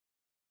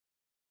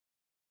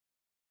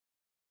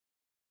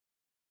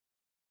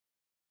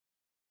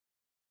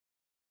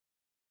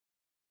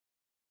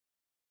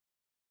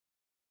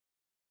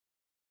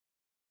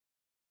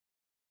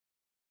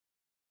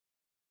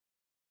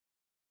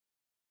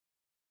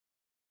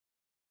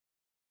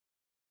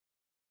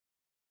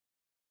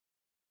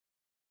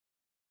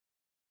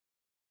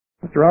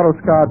Mr. Otto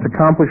Scott's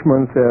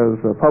accomplishments as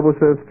a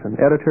publicist, an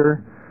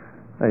editor,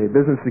 a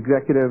business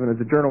executive, and as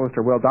a journalist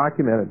are well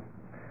documented.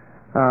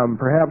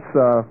 Perhaps,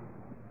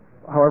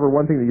 however,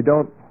 one thing that you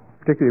don't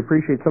particularly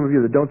appreciate, some of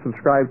you that don't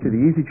subscribe to the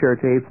Easy Chair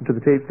tapes and to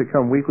the tapes that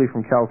come weekly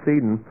from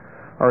Chalcedon,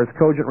 are his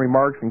cogent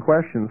remarks and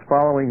questions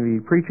following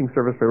the preaching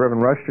service by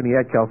Reverend Rushton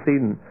at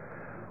Chalcedon.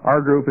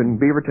 Our group in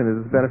Beaverton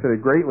has benefited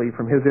greatly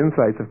from his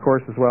insights, of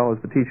course, as well as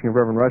the teaching of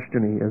Reverend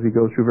Rushton as he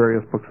goes through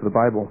various books of the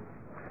Bible.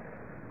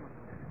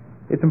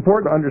 It's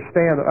important to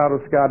understand that Otto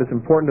Scott is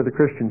important to the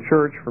Christian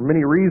church for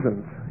many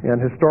reasons,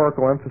 and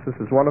historical emphasis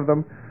is one of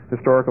them,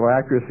 historical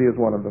accuracy is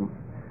one of them.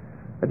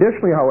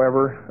 Additionally,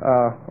 however,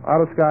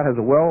 Otto Scott has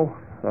a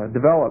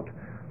well-developed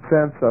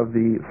sense of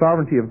the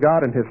sovereignty of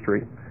God in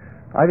history.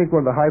 I think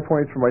one of the high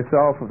points for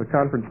myself of the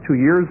conference 2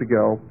 years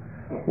ago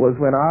was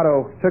when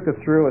Otto took us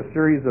through a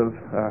series of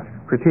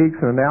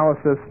critiques and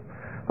analysis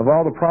of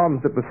all the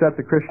problems that beset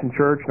the Christian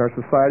church and our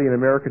society in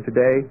America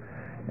today.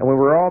 And when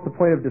we were all at the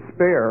point of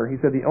despair, he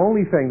said the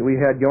only thing that we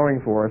had going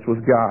for us was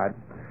God.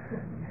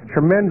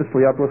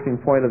 Tremendously uplifting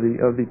point of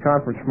the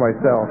conference for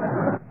myself.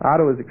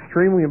 Otto is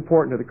extremely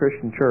important to the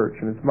Christian church,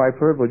 and it's my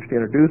privilege to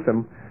introduce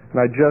him.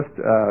 And I just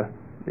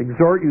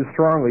exhort you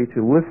strongly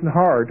to listen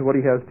hard to what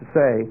he has to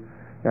say,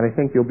 and I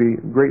think you'll be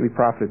greatly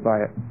profited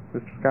by it.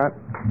 Mr. Scott?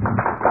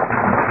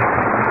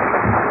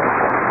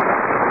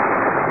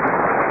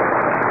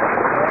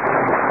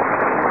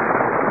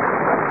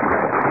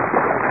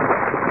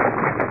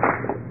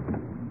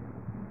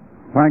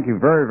 Thank you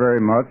very, very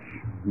much.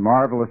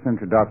 Marvelous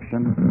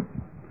introduction.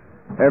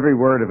 Every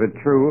word of it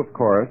true, of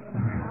course.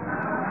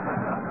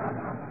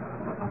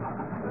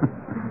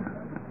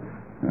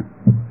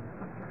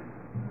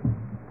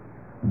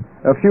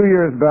 A few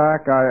years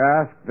back,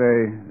 I asked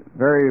a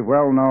very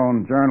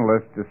well-known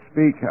journalist to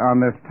speak on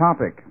this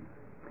topic,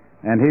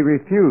 and he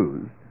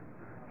refused,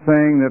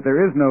 saying that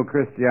there is no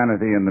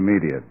Christianity in the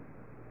media.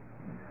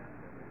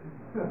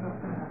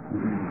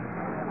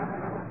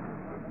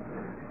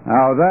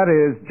 Now, that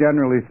is,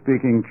 generally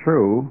speaking,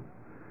 true,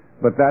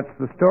 but that's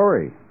the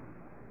story.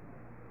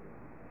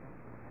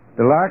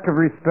 The lack of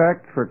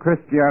respect for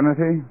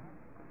Christianity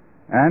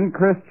and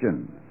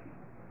Christians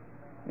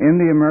in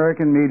the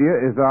American media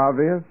is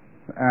obvious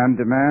and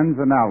demands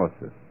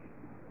analysis.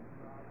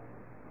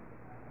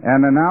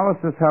 An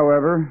analysis,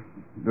 however,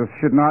 this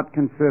should not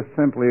consist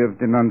simply of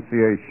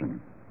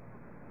denunciation.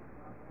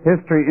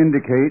 History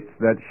indicates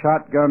that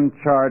shotgun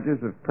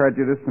charges of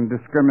prejudice and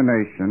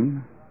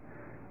discrimination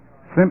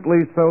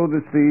simply sow the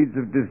seeds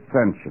of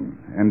dissension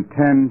and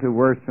tend to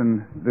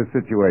worsen the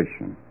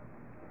situation.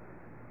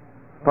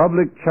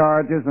 Public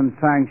charges and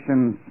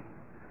sanctions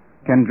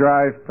can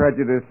drive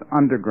prejudice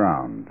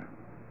underground,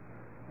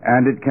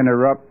 and it can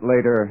erupt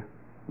later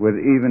with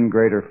even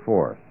greater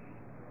force.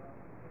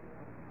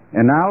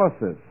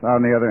 Analysis,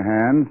 on the other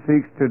hand,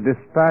 seeks to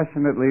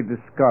dispassionately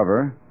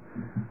discover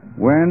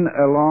when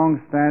a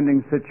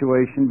long-standing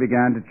situation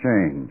began to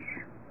change,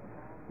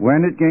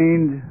 when it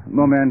gained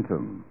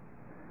momentum,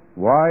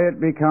 why it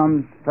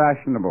becomes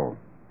fashionable,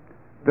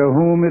 to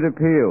whom it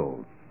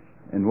appeals,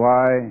 and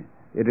why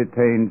it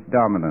attains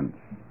dominance.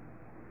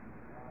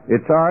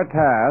 It's our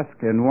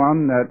task, and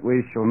one that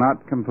we shall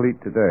not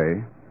complete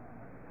today,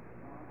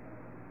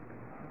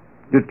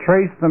 to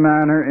trace the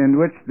manner in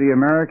which the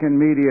American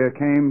media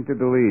came to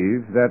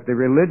believe that the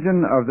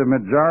religion of the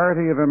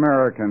majority of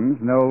Americans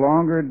no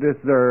longer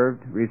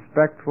deserved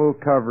respectful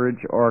coverage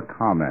or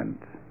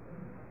comment.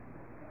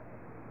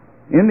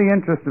 In the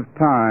interest of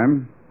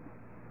time,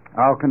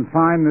 I'll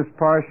confine this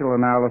partial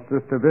analysis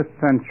to this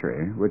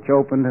century, which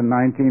opened in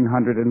 1901,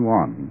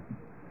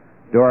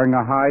 during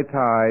a high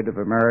tide of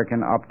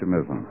American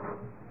optimism.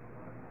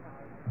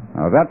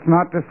 Now, that's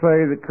not to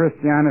say that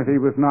Christianity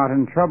was not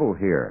in trouble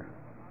here.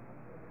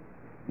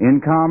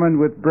 In common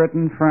with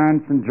Britain,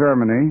 France, and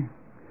Germany,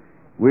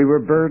 we were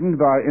burdened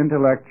by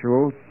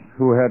intellectuals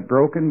who had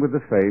broken with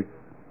the faith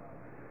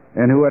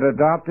and who had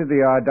adopted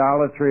the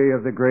idolatry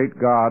of the great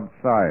god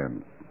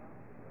science.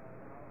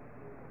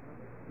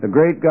 The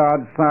great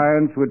god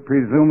science would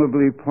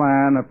presumably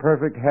plan a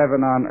perfect heaven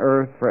on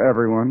earth for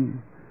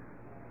everyone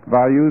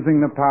by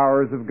using the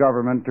powers of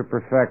government to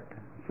perfect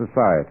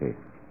society.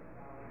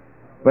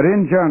 But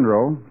in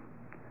general,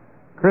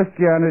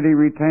 Christianity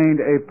retained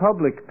a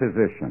public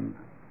position,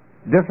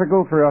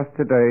 difficult for us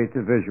today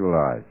to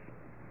visualize.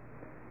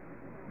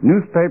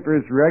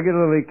 Newspapers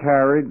regularly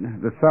carried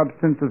the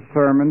substance of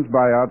sermons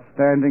by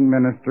outstanding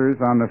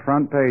ministers on the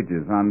front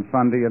pages on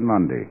Sunday and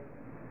Monday.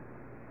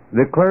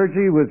 The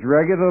clergy was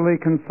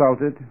regularly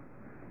consulted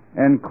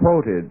and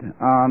quoted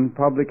on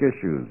public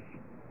issues.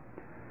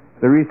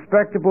 The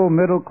respectable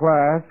middle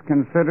class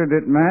considered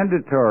it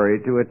mandatory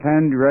to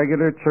attend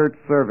regular church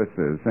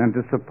services and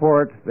to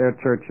support their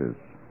churches.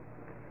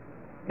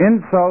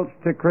 Insults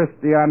to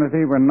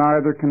Christianity were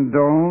neither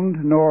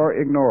condoned nor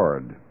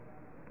ignored,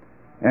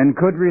 and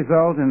could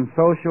result in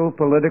social,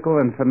 political,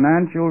 and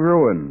financial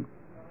ruin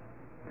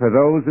for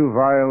those who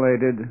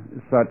violated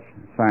such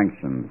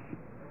sanctions.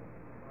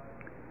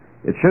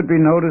 It should be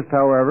noticed,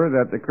 however,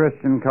 that the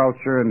Christian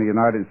culture in the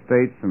United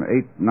States from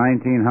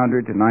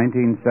 1900 to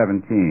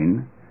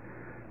 1917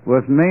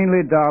 was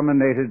mainly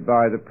dominated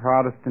by the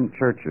Protestant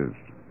churches,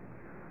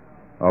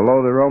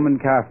 although the Roman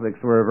Catholics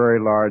were a very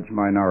large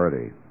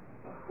minority.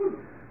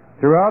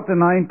 Throughout the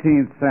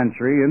 19th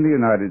century in the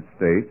United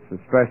States,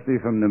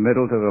 especially from the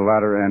middle to the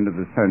latter end of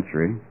the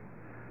century,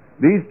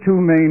 these two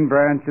main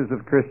branches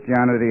of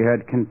Christianity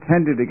had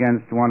contended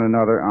against one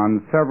another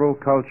on several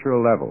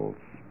cultural levels: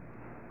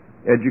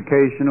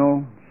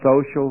 educational,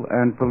 social,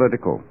 and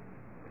political.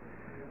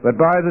 But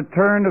by the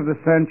turn of the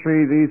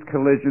century, these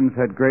collisions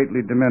had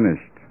greatly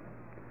diminished.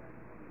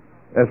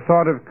 A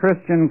sort of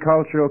Christian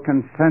cultural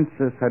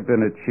consensus had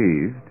been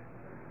achieved,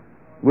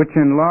 which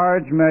in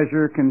large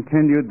measure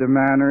continued the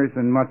manners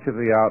and much of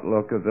the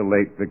outlook of the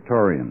late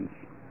Victorians.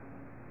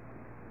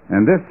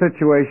 And this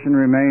situation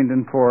remained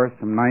in force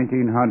from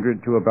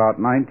 1900 to about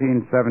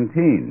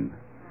 1917,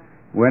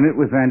 when it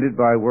was ended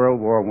by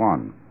World War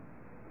I.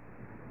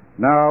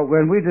 Now,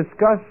 when we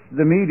discuss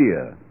the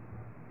media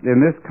in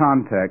this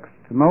context,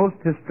 most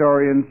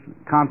historians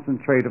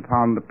concentrate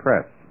upon the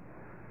press,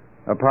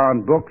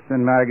 upon books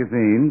and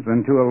magazines,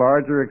 and to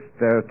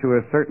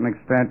a certain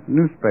extent,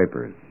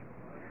 newspapers.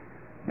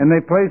 And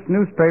they place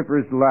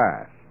newspapers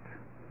last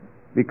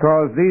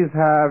because these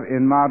have,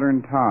 in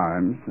modern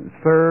times,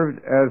 served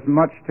as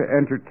much to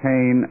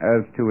entertain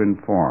as to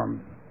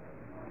inform.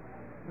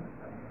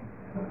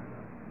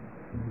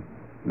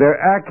 Their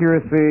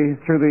accuracy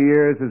through the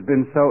years has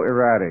been so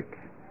erratic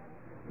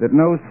that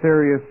no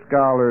serious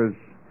scholars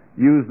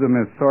use them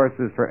as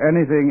sources for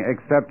anything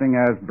excepting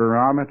as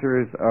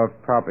barometers of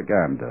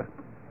propaganda.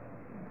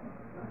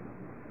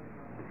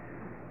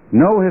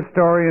 No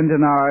historian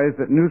denies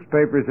that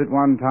newspapers at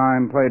one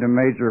time played a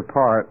major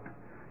part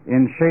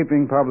in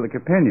shaping public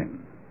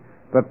opinion,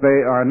 but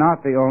they are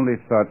not the only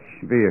such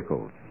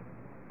vehicles.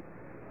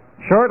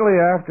 Shortly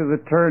after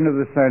the turn of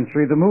the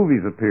century, the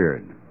movies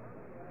appeared.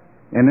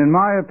 And in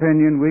my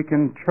opinion, we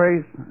can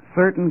trace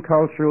certain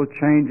cultural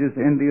changes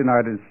in the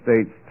United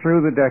States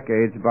through the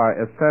decades by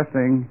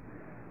assessing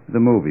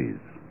the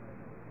movies.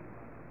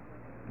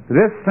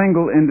 This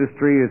single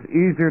industry is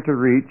easier to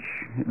reach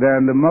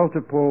than the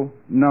multiple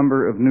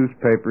number of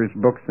newspapers,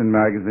 books, and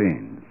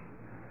magazines.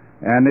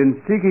 And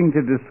in seeking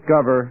to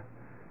discover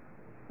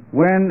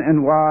when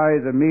and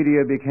why the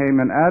media became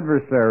an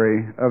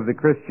adversary of the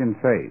Christian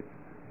faith,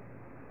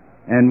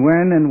 and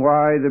when and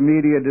why the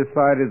media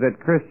decided that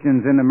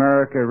Christians in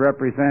America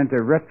represent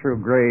a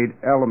retrograde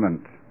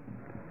element,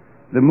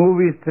 the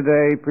movies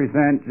today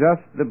present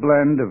just the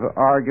blend of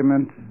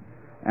argument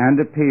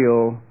and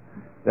appeal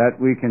that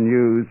we can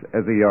use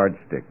as a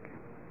yardstick.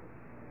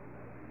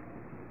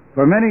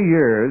 For many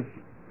years,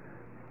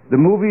 the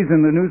movies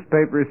and the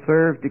newspapers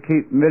served to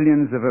keep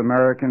millions of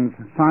Americans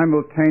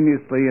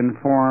simultaneously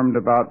informed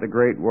about the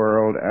great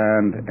world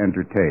and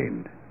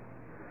entertained.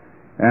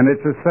 And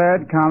it's a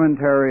sad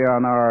commentary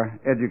on our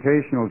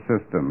educational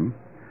system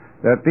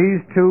that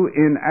these two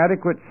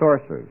inadequate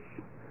sources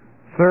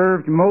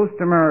served most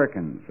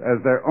Americans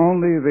as their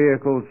only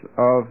vehicles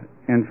of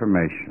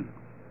information.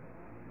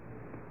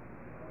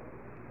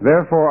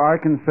 Therefore, I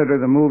consider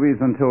the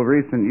movies until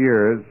recent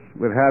years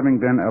with having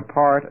been a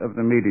part of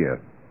the media,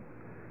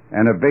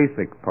 and a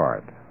basic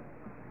part.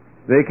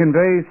 They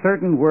convey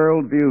certain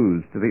world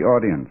views to the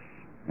audience,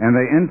 and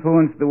they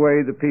influence the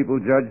way the people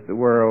judge the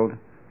world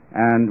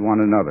and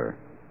one another.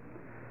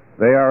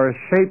 They are a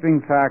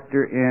shaping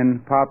factor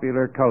in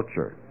popular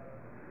culture,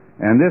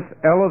 and this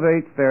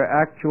elevates their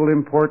actual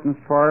importance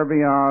far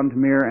beyond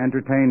mere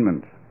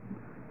entertainment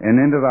and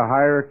into the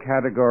higher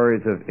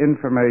categories of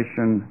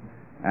information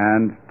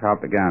and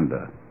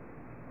propaganda.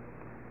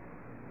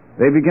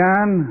 They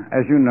began,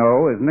 as you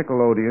know, as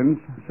Nickelodeons,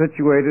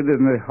 situated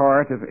in the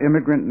heart of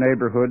immigrant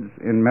neighborhoods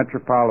in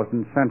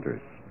metropolitan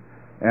centers.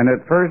 And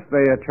at first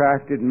they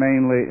attracted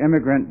mainly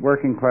immigrant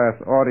working-class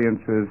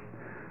audiences,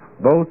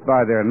 both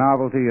by their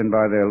novelty and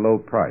by their low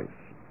price.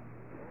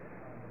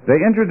 They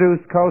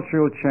introduced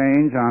cultural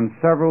change on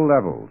several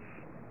levels.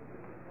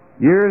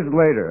 Years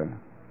later,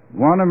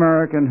 one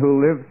American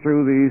who lived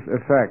through these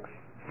effects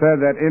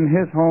said that in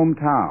his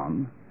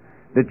hometown,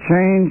 the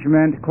change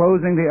meant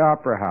closing the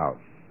opera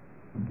house,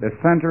 the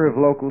center of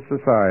local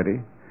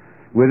society,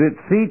 with its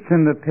seats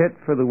in the pit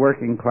for the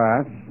working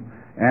class,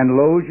 and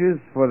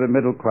loges for the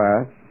middle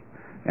class,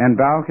 and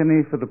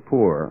balcony for the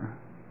poor,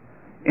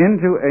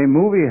 into a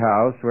movie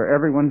house where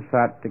everyone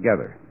sat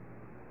together.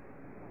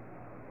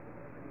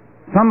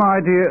 Some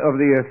idea of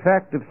the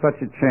effect of such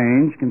a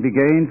change can be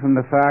gained from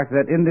the fact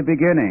that in the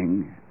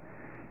beginning,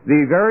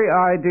 the very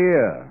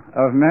idea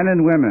of men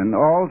and women,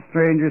 all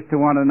strangers to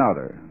one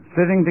another,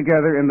 sitting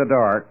together in the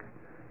dark,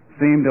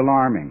 seemed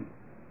alarming.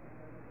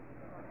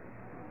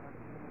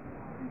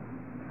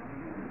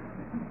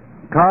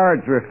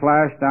 Cards were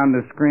flashed on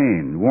the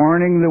screen,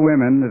 warning the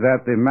women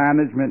that the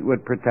management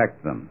would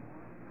protect them.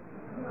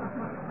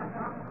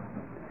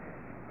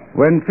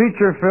 When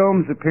feature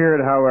films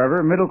appeared,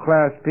 however,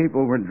 middle-class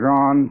people were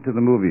drawn to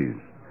the movies.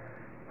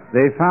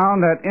 They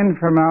found that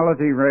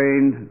informality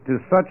reigned to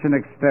such an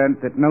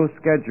extent that no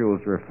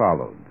schedules were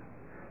followed.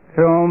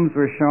 Films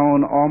were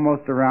shown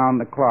almost around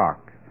the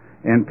clock,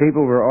 and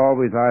people were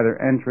always either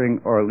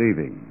entering or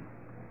leaving.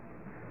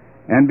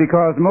 And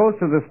because most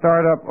of the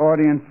startup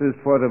audiences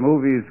for the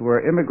movies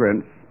were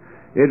immigrants,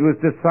 it was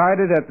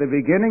decided at the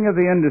beginning of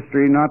the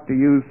industry not to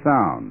use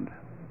sound.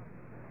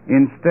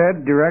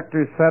 Instead,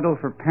 directors settled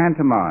for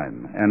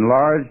pantomime and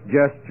large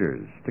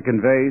gestures to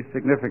convey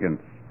significance.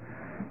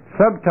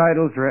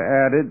 Subtitles were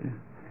added,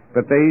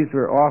 but these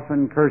were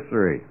often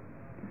cursory.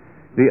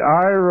 The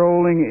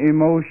eye-rolling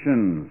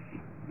emotions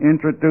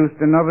introduced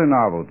another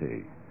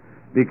novelty,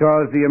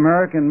 because the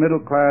American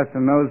middle class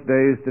in those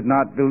days did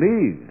not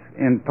believe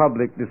in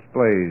public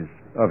displays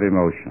of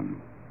emotion.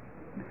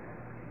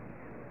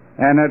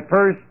 And at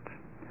first,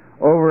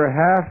 over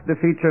half the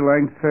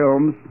feature-length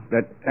films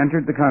that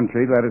entered the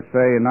country, let us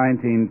say in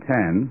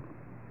 1910,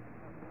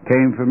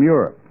 came from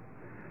Europe.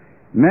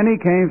 Many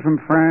came from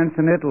France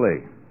and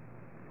Italy,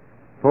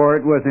 for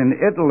it was in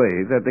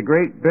Italy that the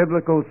great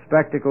biblical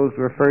spectacles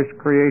were first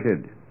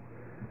created,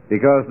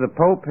 because the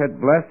Pope had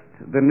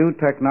blessed the new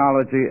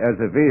technology as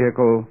a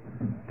vehicle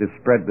to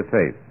spread the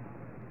faith.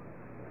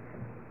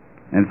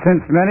 And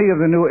since many of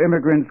the new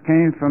immigrants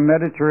came from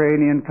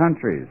Mediterranean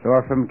countries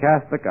or from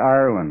Catholic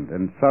Ireland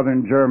and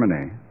southern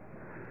Germany,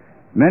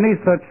 many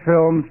such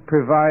films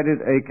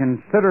provided a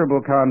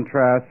considerable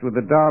contrast with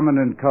the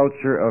dominant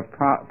culture of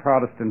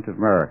Protestant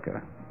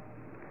America.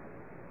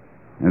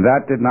 And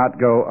that did not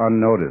go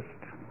unnoticed.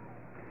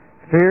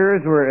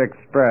 Fears were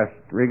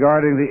expressed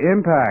regarding the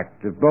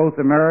impact of both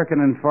American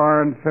and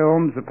foreign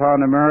films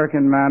upon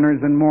American manners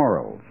and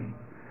morals.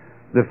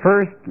 The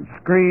first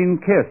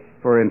screen kiss,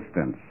 for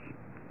instance,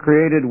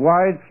 created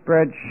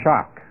widespread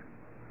shock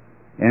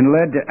and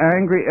led to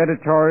angry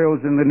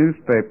editorials in the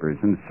newspapers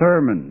and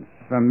sermons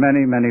from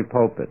many, many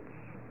pulpits.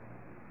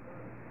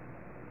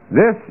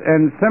 This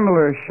and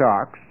similar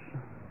shocks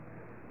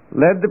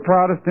led the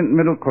Protestant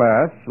middle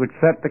class, which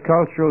set the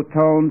cultural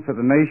tone for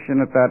the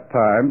nation at that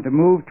time, to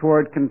move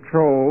toward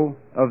control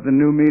of the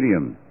new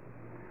medium.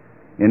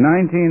 In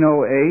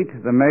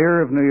 1908, the mayor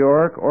of New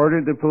York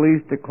ordered the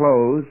police to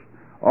close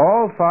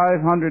all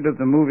 500 of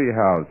the movie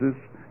houses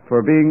for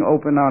being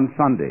open on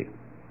Sunday.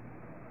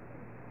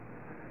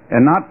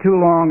 And not too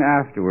long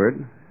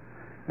afterward,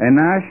 a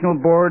National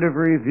Board of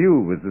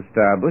Review was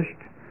established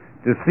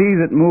to see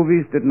that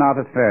movies did not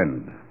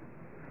offend.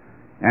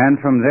 And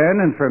from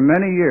then and for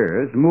many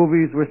years,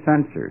 movies were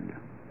censored.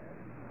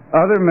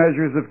 Other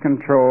measures of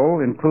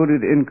control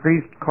included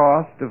increased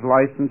cost of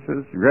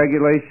licenses,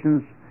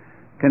 regulations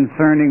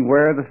concerning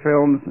where the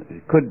films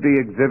could be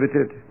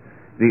exhibited,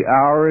 the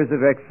hours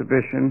of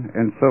exhibition,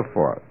 and so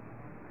forth.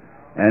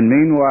 And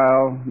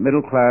meanwhile,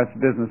 middle-class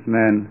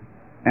businessmen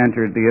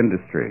entered the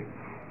industry.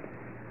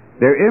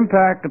 Their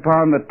impact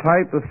upon the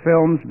type of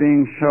films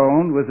being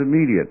shown was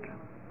immediate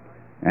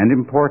and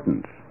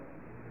important.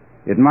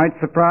 It might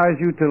surprise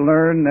you to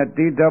learn that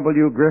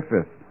D.W.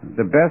 Griffith,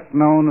 the best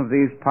known of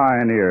these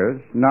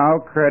pioneers,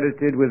 now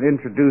credited with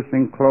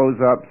introducing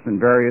close-ups and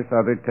various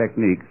other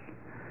techniques,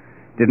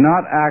 did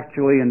not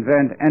actually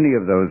invent any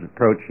of those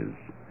approaches,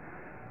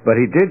 but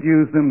he did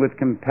use them with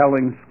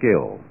compelling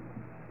skill.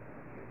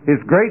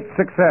 His great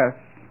success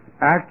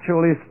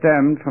actually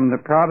stemmed from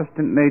the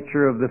Protestant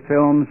nature of the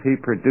films he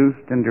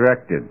produced and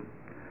directed.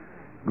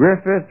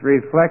 Griffith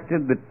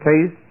reflected the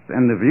tastes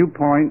and the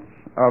viewpoints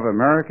of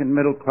American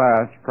middle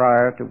class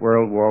prior to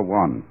World War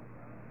I.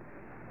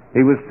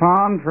 He was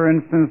fond, for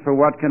instance, for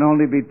what can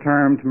only be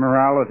termed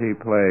morality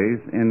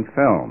plays in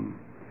film.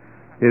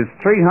 His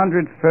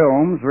 300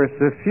 films were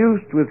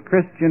suffused with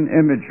Christian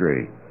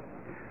imagery.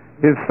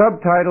 His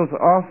subtitles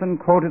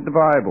often quoted the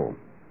Bible,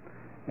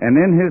 and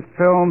in his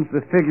films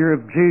the figure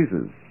of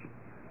Jesus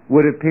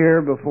would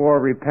appear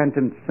before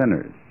repentant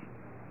sinners.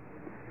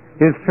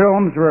 His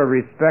films were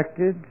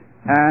respected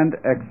and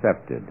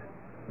accepted.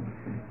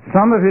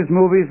 Some of his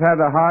movies had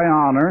the high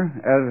honor,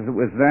 as it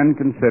was then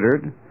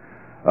considered,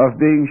 of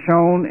being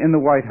shown in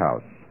the White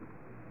House.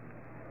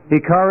 He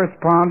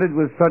corresponded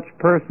with such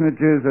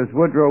personages as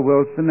Woodrow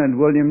Wilson and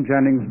William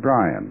Jennings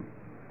Bryan.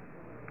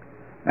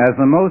 As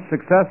the most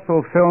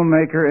successful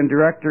filmmaker and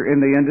director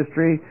in the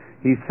industry,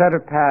 he set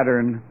a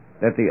pattern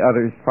that the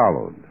others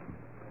followed.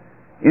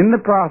 In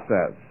the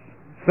process,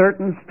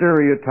 certain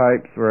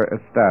stereotypes were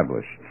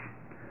established.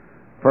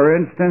 For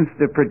instance,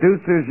 the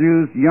producers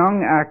used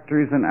young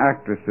actors and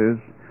actresses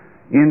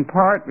in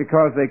part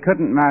because they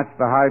couldn't match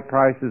the high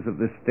prices of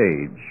the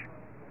stage.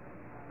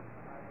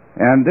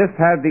 And this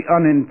had the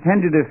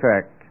unintended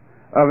effect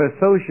of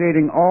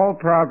associating all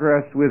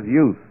progress with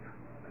youth,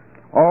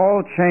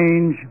 all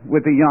change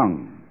with the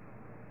young.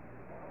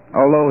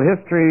 Although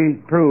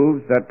history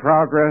proves that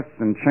progress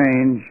and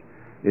change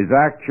is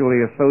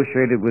actually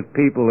associated with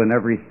people in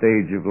every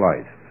stage of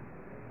life.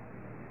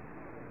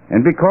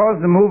 And because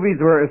the movies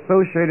were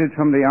associated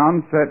from the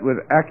onset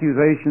with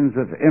accusations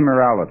of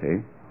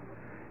immorality,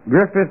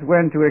 Griffith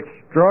went to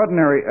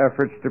extraordinary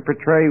efforts to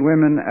portray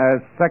women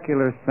as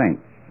secular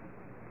saints.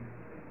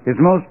 His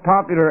most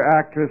popular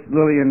actress,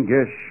 Lillian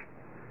Gish,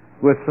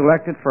 was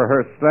selected for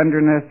her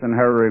slenderness and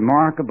her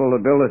remarkable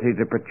ability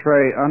to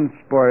portray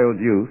unspoiled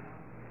youth,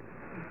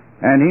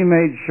 and he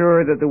made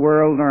sure that the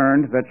world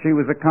learned that she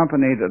was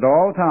accompanied at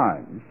all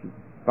times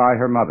by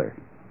her mother.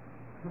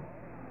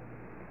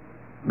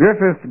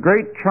 Griffith's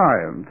great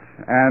triumph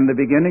and the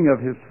beginning of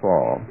his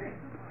fall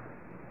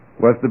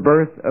was the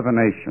birth of a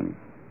nation.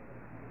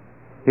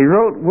 He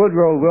wrote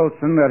Woodrow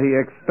Wilson that he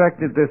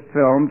expected this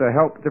film to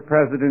help the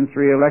president's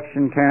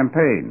re-election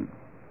campaign.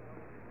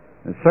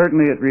 And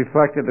certainly it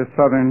reflected a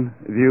Southern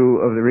view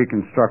of the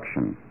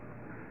Reconstruction.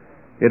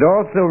 It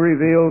also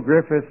revealed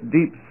Griffith's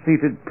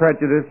deep-seated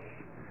prejudice,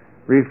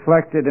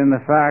 reflected in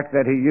the fact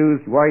that he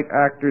used white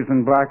actors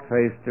in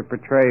blackface to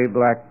portray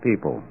black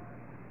people.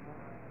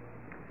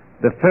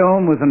 The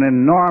film was an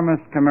enormous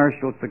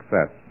commercial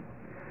success.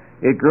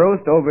 It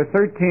grossed over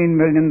 $13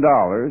 million,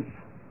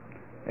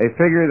 a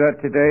figure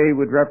that today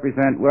would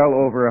represent well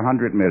over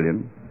 $100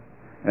 million,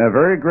 a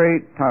very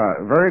great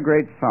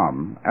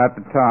sum at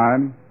the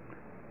time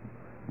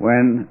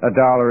when $1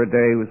 a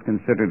day was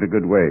considered a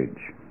good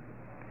wage.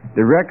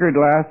 The record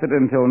lasted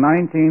until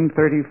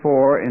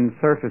 1934 in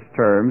surface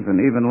terms, and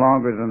even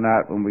longer than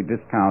that when we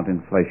discount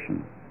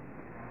inflation.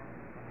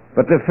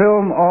 But the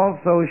film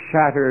also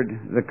shattered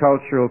the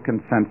cultural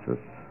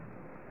consensus.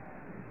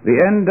 The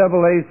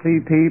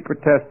NAACP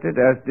protested,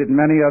 as did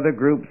many other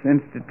groups,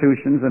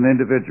 institutions, and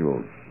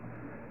individuals.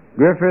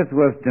 Griffith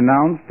was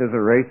denounced as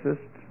a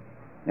racist,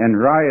 and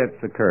riots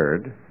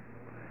occurred,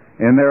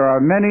 and there are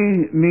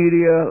many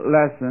media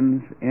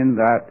lessons in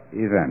that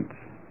event.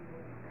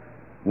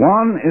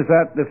 One is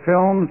that the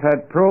films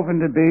had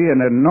proven to be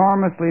an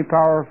enormously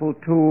powerful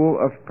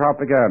tool of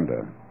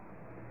propaganda.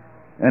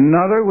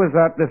 Another was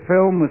that the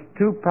film was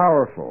too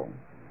powerful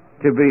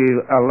to be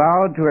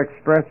allowed to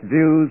express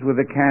views with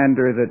the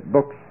candor that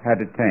books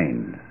had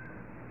attained.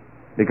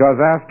 Because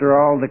after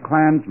all, The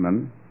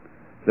Klansman,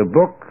 the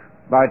book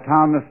by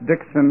Thomas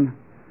Dixon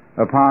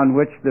upon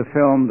which the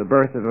film The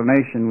Birth of a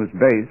Nation was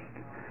based,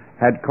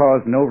 had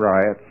caused no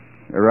riots,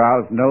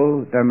 aroused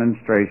no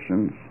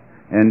demonstrations,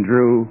 and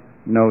drew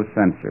no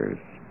censors.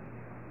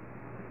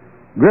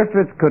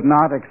 Griffith could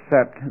not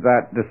accept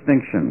that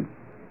distinction.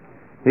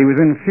 He was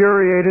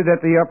infuriated at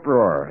the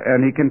uproar,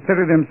 and he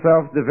considered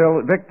himself the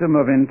victim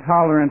of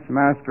intolerance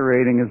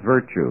masquerading as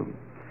virtue.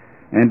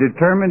 And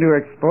determined to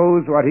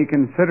expose what he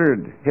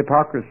considered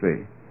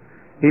hypocrisy,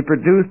 he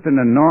produced an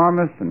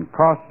enormous and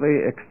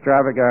costly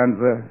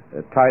extravaganza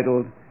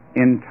titled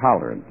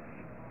Intolerance.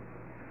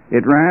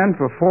 It ran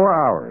for 4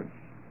 hours.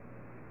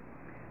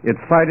 It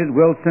cited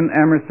Wilson,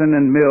 Emerson,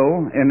 and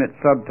Mill in its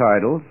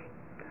subtitles,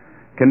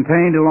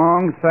 contained a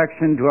long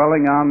section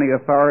dwelling on the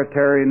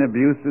authoritarian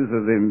abuses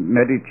of the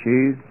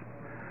Medicis,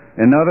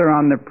 another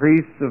on the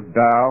priests of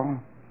Baal,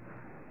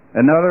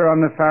 another on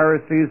the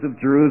Pharisees of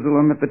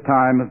Jerusalem at the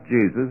time of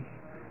Jesus.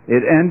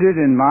 It ended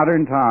in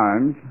modern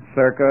times,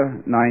 circa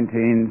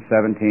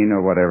 1917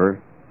 or whatever,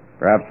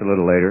 perhaps a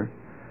little later,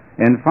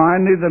 and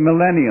finally the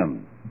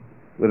millennium,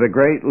 with a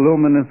great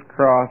luminous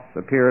cross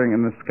appearing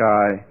in the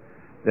sky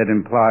that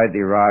implied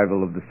the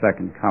arrival of the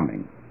second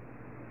coming.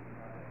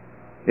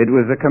 It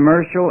was a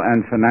commercial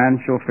and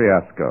financial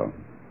fiasco.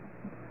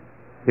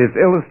 His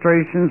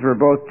illustrations were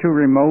both too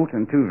remote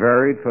and too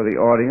varied for the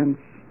audience.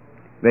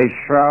 They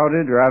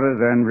shrouded rather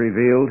than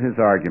revealed his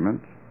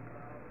arguments.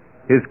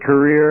 His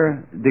career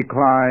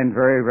declined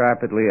very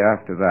rapidly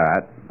after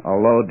that,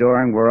 although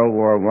during World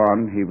War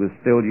I he was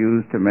still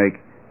used to make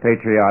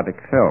patriotic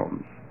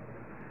films.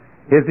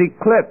 His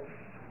eclipse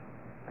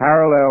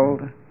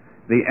paralleled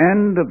the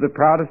end of the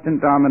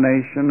Protestant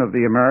domination of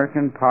the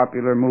American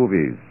popular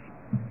movies,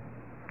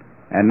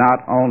 and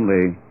not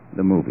only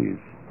the movies.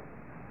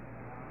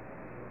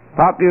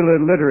 Popular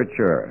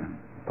literature,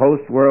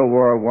 post-World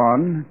War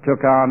I,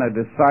 took on a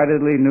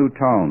decidedly new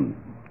tone.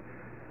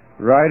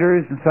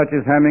 Writers such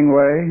as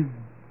Hemingway,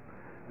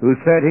 who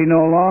said he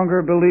no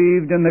longer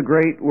believed in the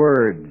great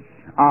words,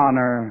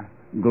 honor,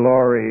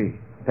 glory,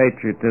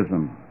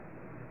 patriotism,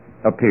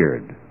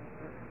 appeared.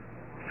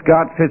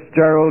 Scott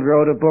Fitzgerald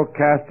wrote a book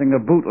casting a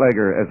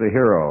bootlegger as a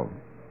hero,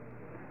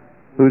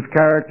 whose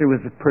character was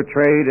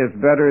portrayed as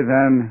better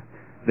than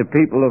the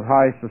people of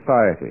high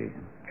society.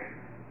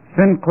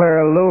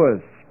 Sinclair Lewis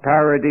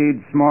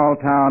parodied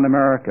small-town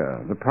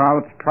America, the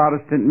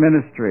Protestant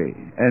ministry,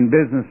 and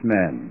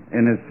businessmen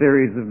in a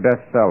series of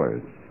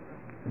bestsellers.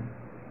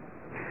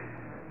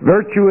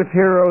 Virtuous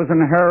heroes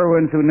and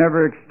heroines who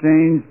never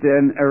exchanged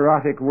an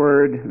erotic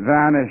word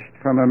vanished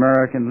from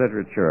American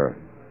literature.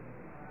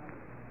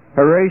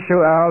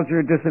 Horatio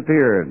Alger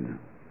disappeared,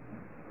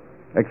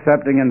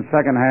 excepting in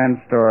second-hand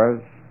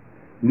stores.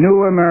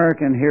 New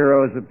American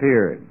heroes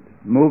appeared,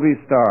 movie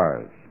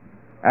stars,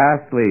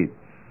 athletes,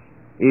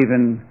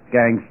 even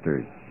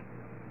gangsters.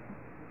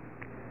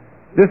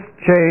 This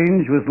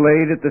change was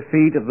laid at the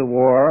feet of the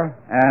war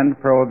and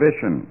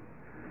Prohibition,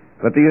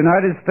 but the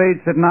United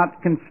States had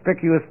not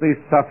conspicuously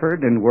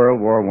suffered in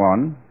World War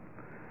I.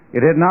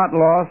 It had not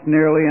lost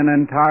nearly an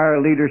entire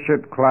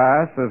leadership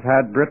class as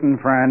had Britain,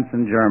 France,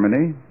 and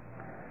Germany.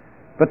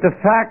 But the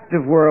fact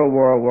of World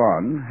War I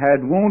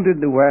had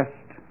wounded the West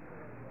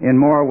in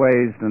more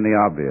ways than the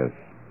obvious.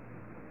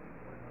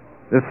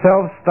 The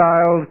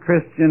self-styled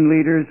Christian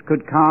leaders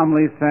could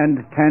calmly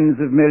send tens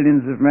of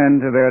millions of men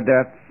to their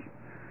deaths,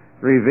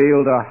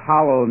 revealed a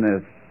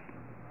hollowness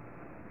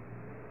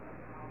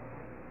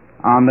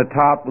on the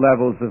top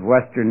levels of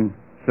Western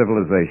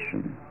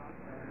civilization.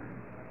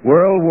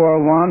 World War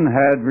I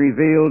had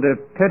revealed a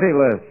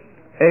pitiless,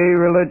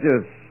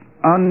 irreligious,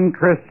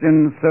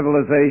 unchristian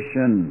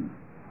civilization,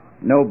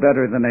 no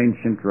better than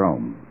ancient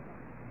Rome.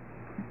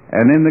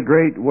 And in the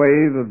great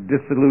wave of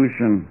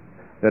disillusion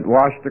that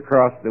washed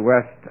across the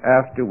West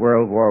after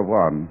World War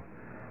I,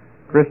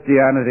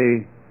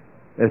 Christianity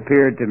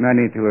appeared to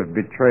many to have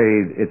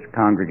betrayed its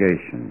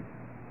congregation.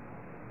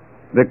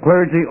 The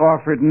clergy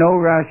offered no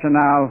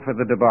rationale for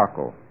the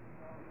debacle.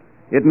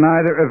 It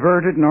neither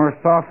averted nor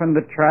softened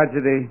the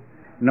tragedy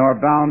nor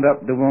bound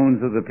up the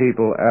wounds of the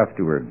people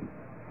afterward.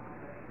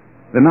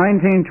 The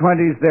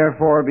 1920s,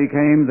 therefore,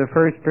 became the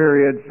first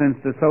period since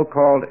the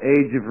so-called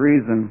Age of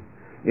Reason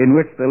in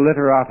which the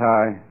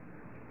literati,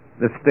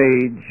 the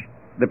stage,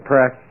 the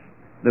press,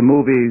 the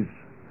movies,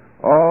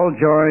 all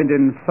joined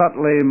in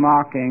subtly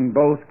mocking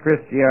both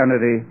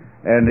Christianity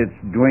and its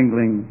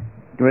dwindling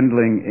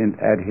in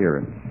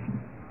adherents.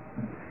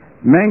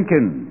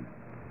 Mencken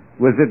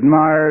was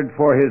admired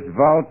for his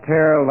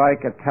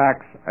Voltaire-like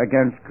attacks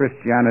against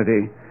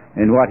Christianity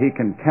in what he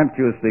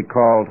contemptuously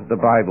called the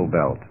Bible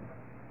Belt.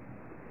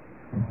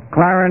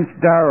 Clarence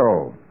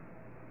Darrow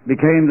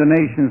became the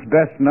nation's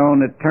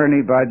best-known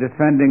attorney by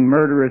defending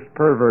murderous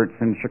perverts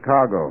in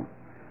Chicago,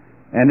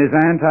 and his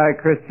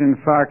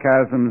anti-Christian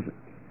sarcasms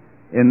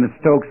in the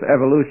Stokes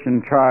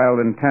evolution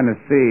trial in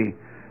Tennessee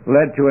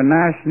led to a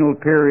national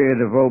period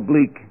of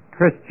oblique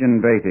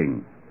Christian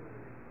baiting,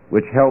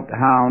 which helped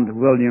hound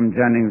William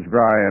Jennings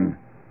Bryan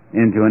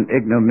into an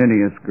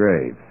ignominious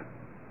grave.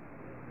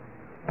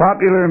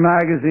 Popular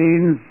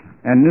magazines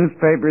and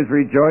newspapers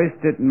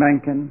rejoiced at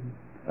Mencken,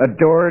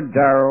 adored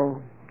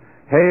Darrow,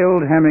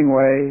 hailed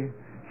Hemingway,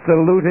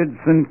 saluted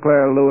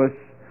Sinclair Lewis,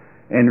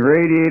 and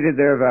radiated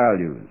their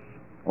values,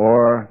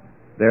 or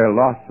their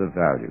loss of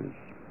values.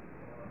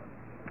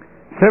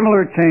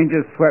 Similar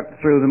changes swept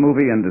through the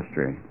movie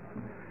industry.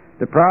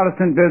 The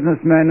Protestant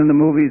businessmen in the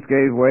movies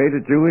gave way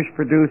to Jewish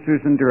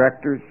producers and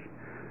directors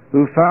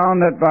who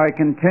found that by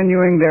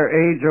continuing their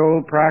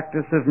age-old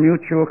practice of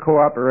mutual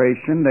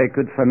cooperation, they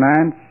could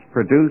finance,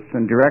 produce,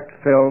 and direct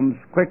films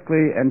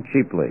quickly and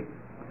cheaply.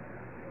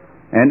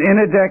 And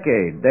in a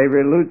decade, they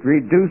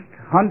reduced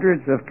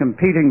hundreds of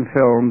competing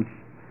films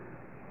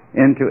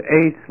into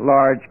 8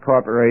 large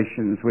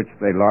corporations which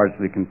they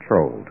largely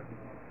controlled.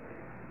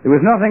 There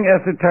was nothing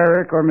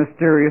esoteric or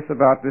mysterious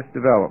about this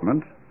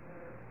development.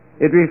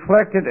 It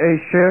reflected a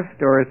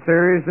shift or a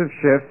series of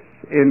shifts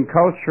in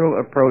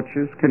cultural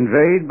approaches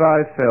conveyed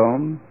by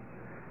film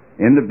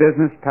in the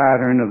business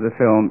pattern of the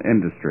film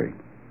industry.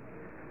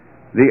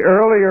 The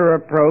earlier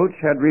approach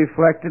had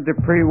reflected the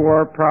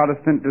pre-war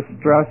Protestant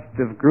distrust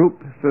of group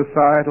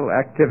societal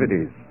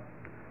activities,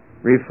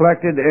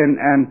 reflected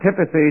in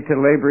antipathy to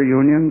labor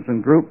unions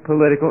and group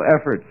political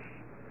efforts.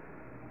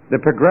 The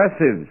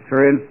progressives,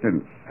 for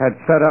instance, had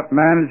set up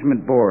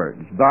management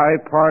boards,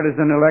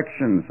 bipartisan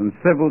elections, and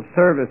civil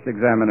service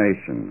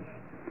examinations.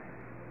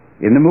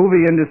 In the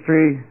movie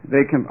industry,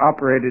 they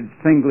operated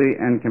singly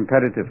and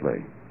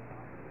competitively.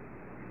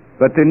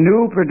 But the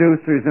new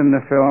producers in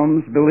the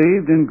films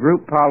believed in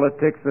group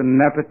politics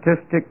and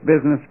nepotistic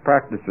business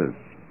practices.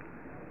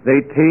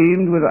 They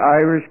teamed with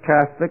Irish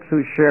Catholics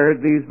who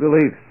shared these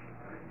beliefs,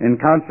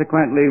 and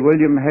consequently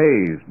William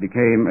Hayes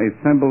became a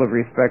symbol of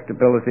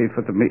respectability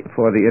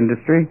for the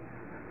industry,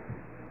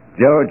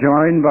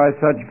 joined by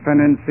such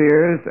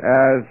financiers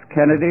as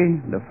Kennedy,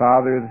 the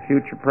father of the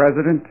future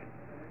president,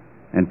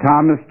 and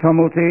Thomas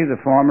Tumulty, the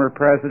former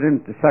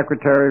president, the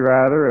secretary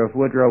of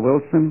Woodrow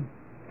Wilson,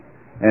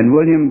 and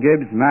William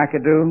Gibbs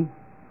McAdoo,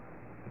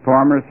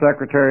 former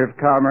Secretary of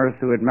Commerce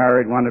who had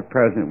married one of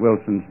President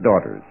Wilson's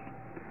daughters.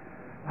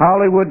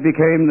 Hollywood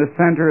became the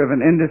center of an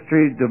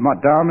industry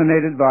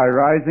dominated by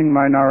rising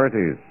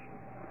minorities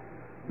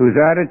whose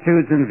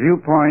attitudes and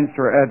viewpoints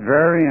were at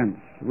variance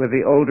with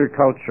the older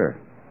culture,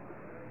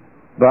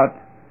 but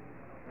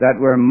that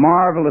were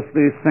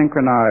marvelously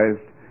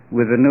synchronized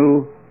with the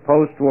new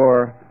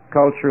post-war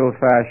cultural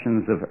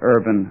fashions of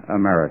urban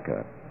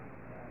America.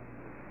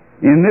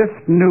 In this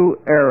new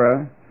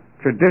era,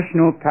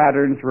 traditional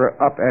patterns were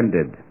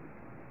upended.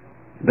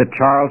 The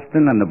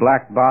Charleston and the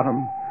Black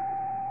Bottom,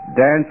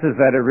 dances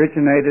that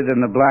originated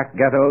in the black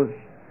ghettos,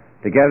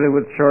 together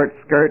with short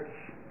skirts,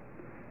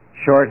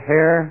 short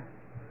hair,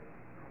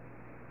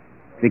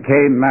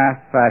 became mass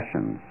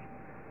fashions.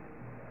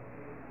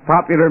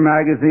 Popular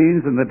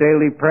magazines and the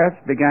daily press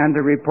began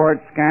to report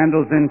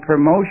scandals in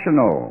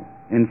promotional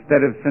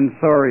instead of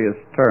censorious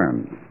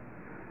terms.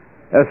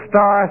 A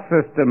star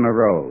system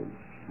arose,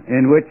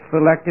 in which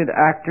selected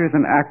actors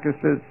and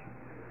actresses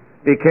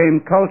became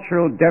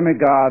cultural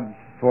demigods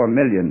for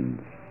millions.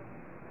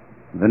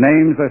 The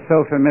names are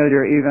so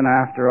familiar even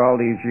after all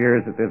these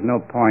years that there's no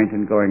point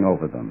in going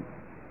over them.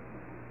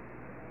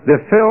 The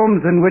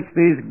films in which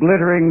these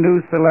glittering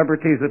new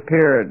celebrities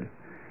appeared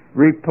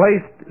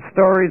replaced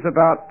stories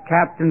about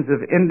captains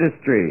of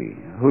industry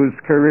whose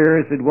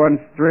careers had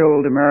once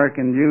thrilled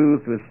American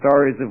youth with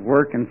stories of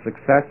work and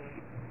success,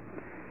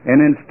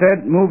 and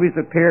instead movies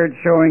appeared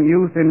showing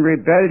youth in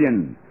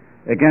rebellion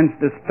against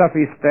the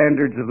stuffy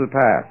standards of the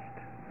past.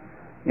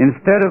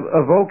 Instead of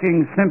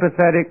evoking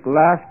sympathetic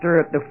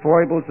laughter at the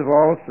foibles of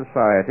all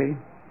society,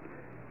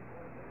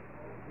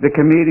 the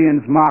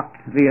comedians mocked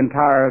the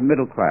entire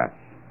middle class.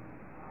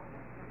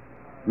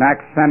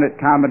 Max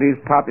Sennett comedies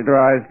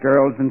popularized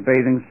girls in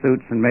bathing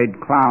suits and made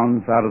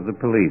clowns out of the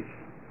police.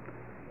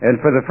 And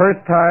for the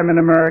first time in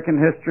American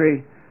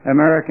history,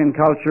 American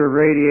culture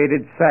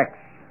radiated sex,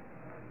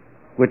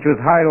 which was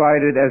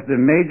highlighted as the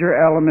major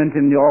element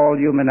in all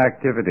human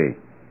activity.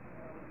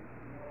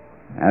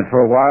 And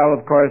for a while,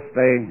 of course,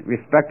 they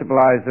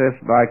respectabilized this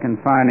by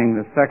confining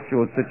the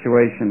sexual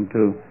situation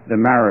to the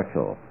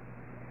marital,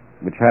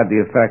 which had the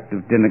effect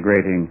of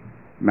denigrating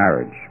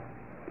marriage.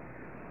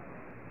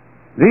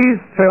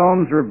 These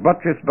films were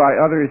buttressed by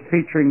others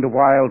featuring the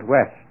Wild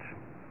West,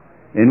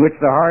 in which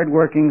the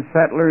hard-working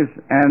settlers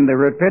and the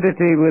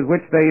rapidity with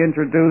which they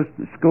introduced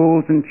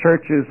schools and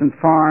churches and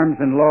farms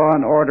and law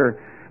and order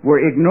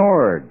were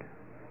ignored,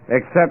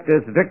 except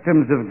as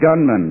victims of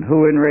gunmen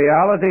who in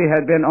reality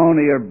had been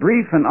only a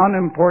brief and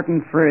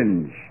unimportant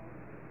fringe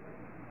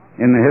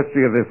in the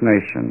history of this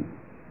nation.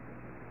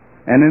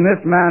 And in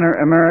this manner,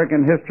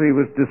 American history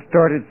was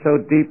distorted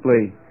so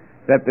deeply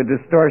that the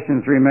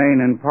distortions remain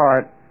in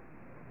part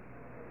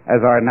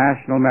as our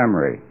national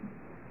memory,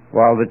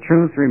 while the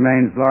truth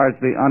remains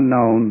largely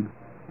unknown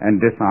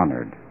and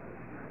dishonored.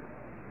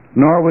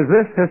 Nor was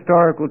this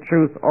historical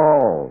truth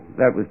all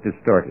that was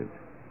distorted.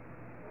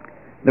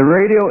 The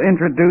radio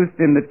introduced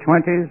in the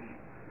 20s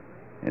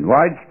and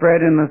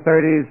widespread in the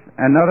 30s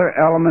another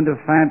element of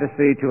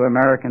fantasy to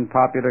American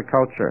popular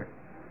culture.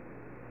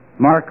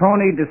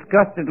 Marconi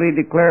disgustedly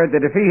declared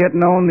that if he had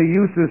known the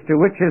uses to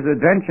which his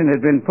invention had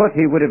been put,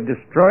 he would have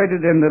destroyed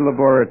it in the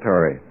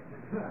laboratory.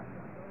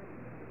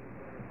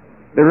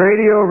 The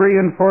radio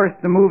reinforced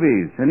the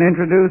movies and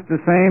introduced the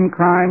same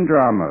crime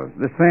dramas,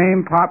 the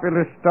same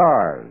popular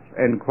stars,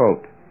 end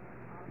quote,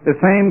 the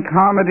same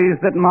comedies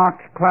that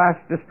mocked class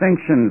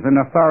distinctions and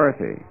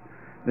authority,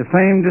 the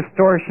same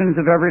distortions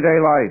of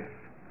everyday life.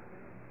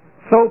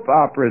 Soap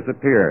operas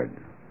appeared,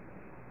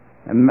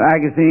 a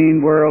magazine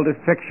world of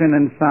fiction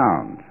and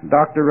sound.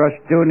 Dr.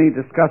 Rushdoony,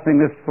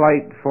 discussing this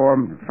flight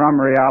from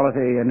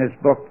reality in his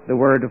book, The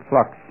Word of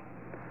Flux,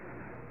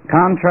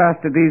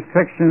 contrasted these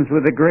fictions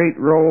with the great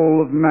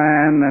role of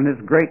man and his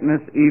greatness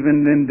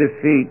even in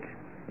defeat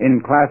in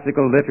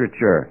classical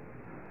literature.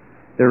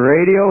 The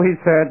radio, he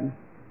said,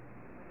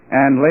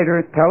 and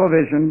later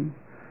television,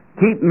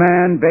 keep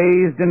man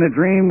bathed in a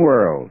dream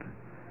world.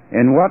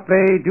 In what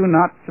they do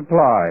not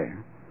supply,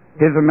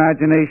 his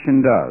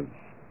imagination does.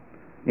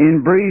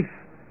 In brief,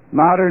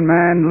 modern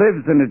man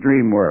lives in a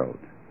dream world,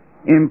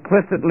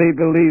 implicitly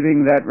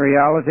believing that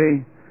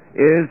reality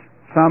is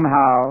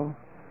somehow,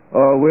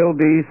 or will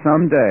be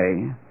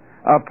someday,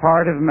 a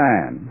part of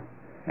man,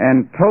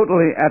 and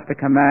totally at the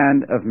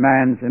command of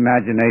man's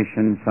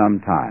imagination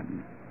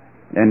sometime.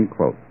 End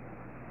quote.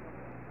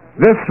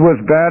 This was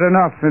bad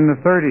enough in the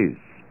 30s,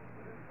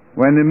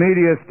 when the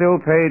media still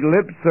paid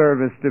lip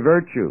service to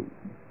virtue.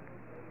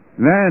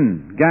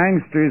 Then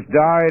gangsters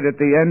died at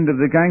the end of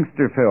the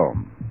gangster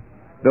film,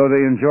 though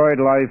they enjoyed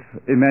life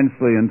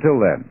immensely until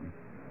then.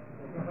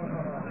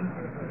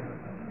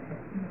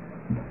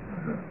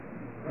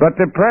 But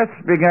the press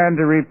began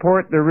to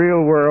report the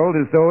real world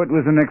as though it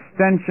was an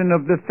extension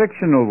of the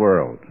fictional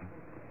world.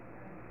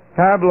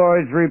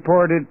 Tabloids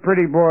reported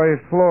Pretty Boy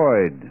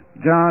Floyd,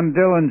 John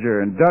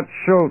Dillinger, and Dutch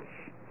Schultz,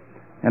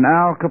 and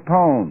Al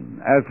Capone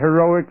as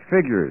heroic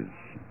figures,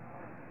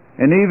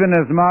 and even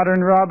as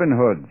modern Robin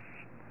Hoods,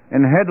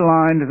 and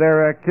headlined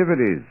their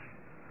activities.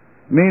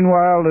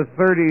 Meanwhile, the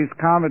 30s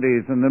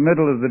comedies in the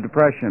middle of the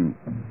Depression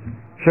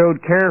showed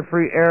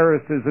carefree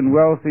heiresses and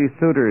wealthy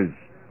suitors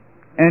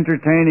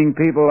entertaining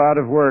people out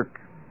of work,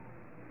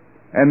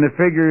 and the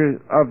figure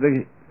of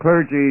the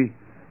clergy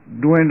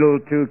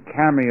dwindled to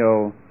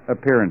cameo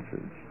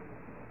appearances.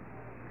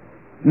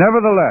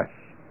 Nevertheless,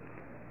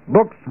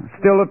 books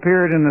still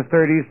appeared in the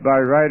 30s by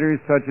writers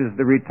such as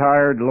the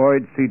retired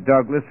Lloyd C.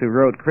 Douglas, who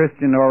wrote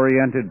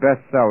Christian-oriented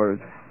bestsellers,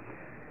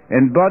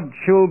 and Bud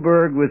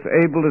Schulberg was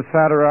able to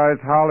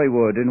satirize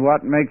Hollywood in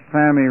What Makes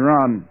Sammy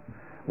Run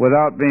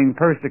without being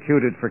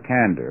persecuted for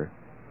candor.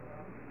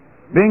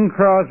 Bing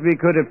Crosby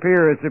could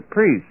appear as a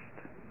priest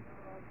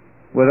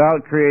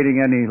without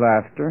creating any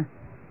laughter.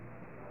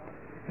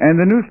 And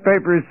the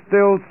newspapers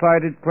still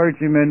cited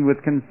clergymen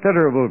with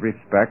considerable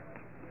respect,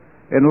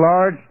 and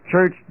large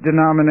church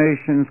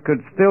denominations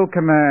could still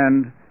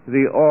command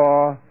the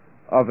awe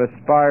of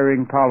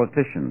aspiring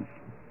politicians.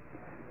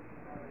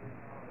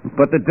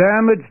 But the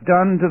damage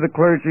done to the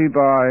clergy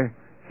by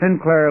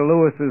Sinclair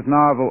Lewis's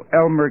novel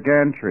Elmer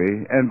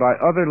Gantry and by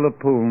other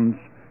Lapoons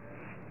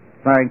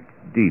sank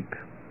deep.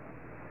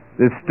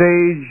 The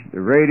stage,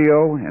 the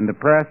radio, and the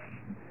press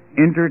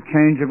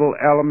interchangeable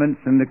elements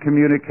in the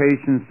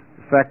communications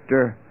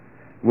sector,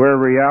 where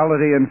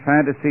reality and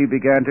fantasy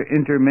began to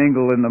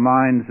intermingle in the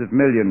minds of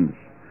millions,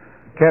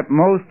 kept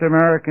most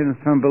Americans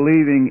from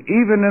believing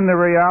even in the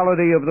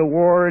reality of the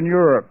war in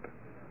Europe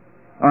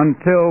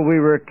until we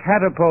were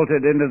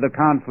catapulted into the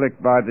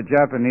conflict by the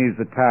Japanese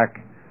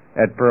attack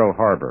at Pearl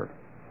Harbor.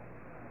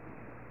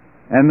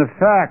 And the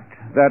fact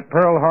that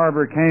Pearl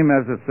Harbor came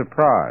as a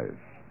surprise,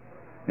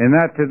 in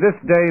that to this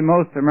day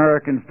most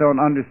Americans don't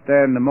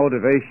understand the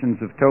motivations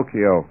of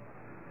Tokyo,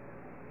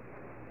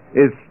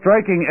 is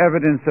striking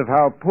evidence of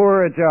how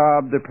poor a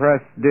job the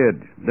press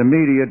did, the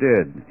media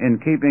did, in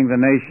keeping the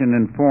nation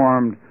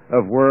informed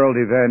of world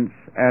events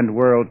and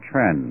world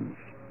trends.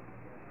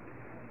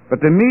 But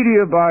the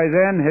media by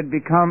then had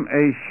become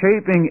a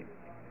shaping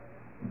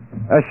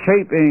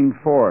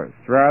force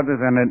rather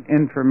than an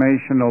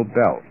informational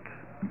belt.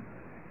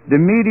 The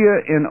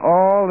media in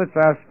all its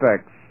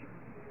aspects,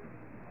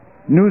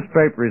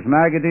 newspapers,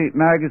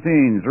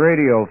 magazines,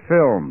 radio,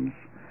 films,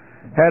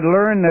 had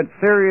learned that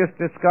serious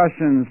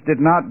discussions did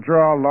not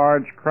draw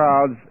large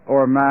crowds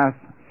or mass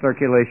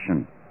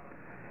circulation.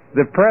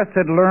 The press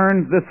had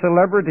learned the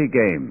celebrity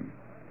game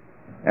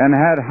and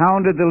had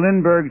hounded the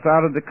Lindberghs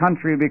out of the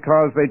country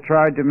because they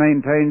tried to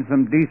maintain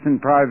some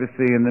decent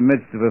privacy in the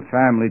midst of a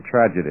family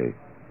tragedy.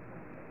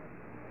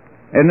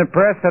 And the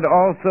press had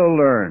also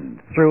learned,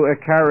 through a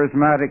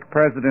charismatic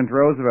President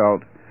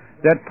Roosevelt,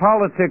 that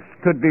politics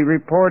could be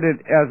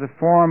reported as a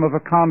form of a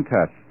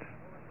contest,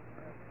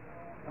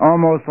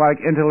 almost like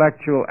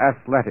intellectual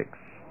athletics.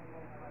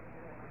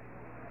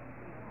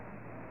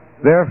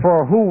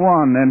 Therefore, who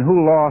won and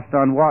who lost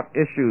on what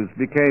issues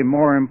became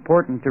more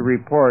important to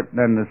report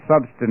than the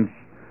substance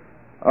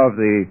of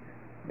the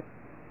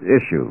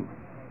issue.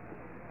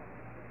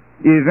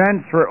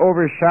 Events were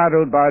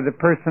overshadowed by the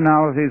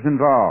personalities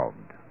involved.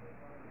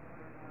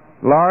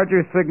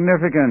 Larger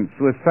significance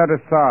was set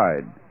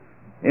aside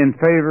in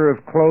favor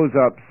of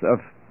close-ups of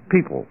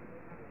people.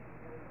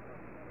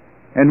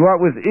 And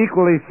what was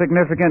equally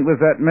significant was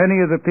that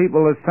many of the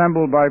people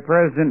assembled by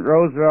President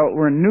Roosevelt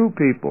were new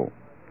people,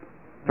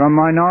 from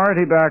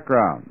minority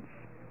backgrounds,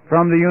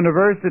 from the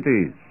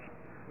universities,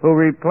 who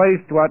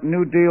replaced what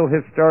New Deal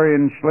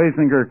historian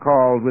Schlesinger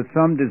called, with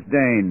some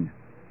disdain,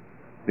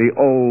 the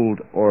old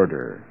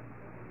order.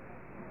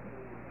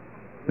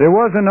 There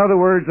was, in other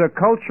words, a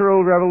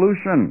cultural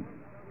revolution,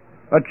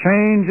 a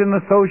change in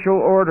the social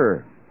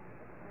order,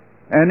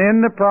 and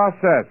in the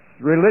process,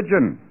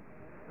 religion,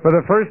 for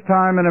the first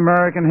time in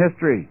American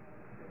history,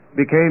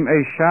 became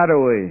a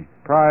shadowy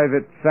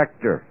private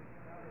sector.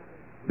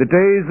 The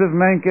days of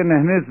Mencken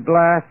and his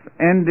blast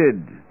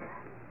ended,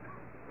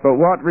 but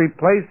what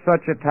replaced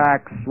such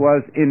attacks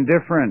was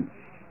indifference,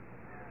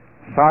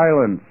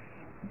 silence.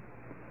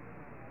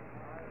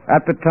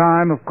 At the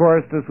time, of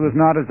course, this was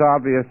not as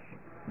obvious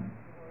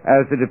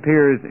as it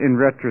appears in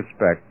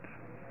retrospect,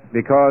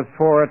 because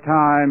for a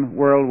time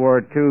World War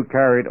II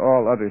carried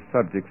all other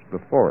subjects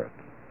before it.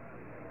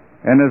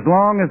 And as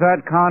long as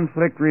that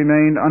conflict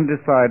remained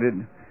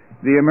undecided,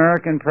 the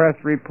American press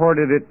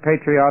reported it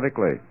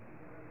patriotically.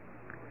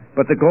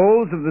 But the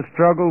goals of the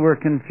struggle were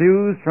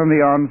confused from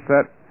the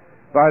onset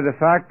by the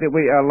fact that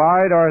we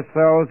allied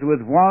ourselves with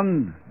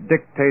one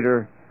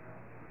dictator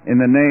in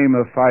the name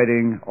of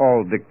fighting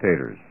all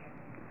dictators.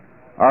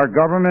 Our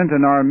government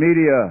and our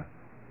media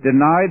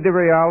denied the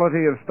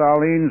reality of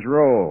Stalin's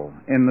role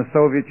in the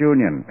Soviet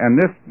Union, and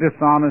this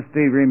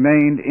dishonesty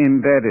remained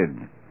embedded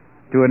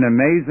to an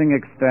amazing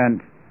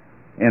extent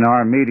in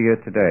our media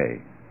today.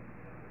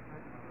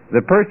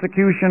 The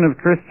persecution of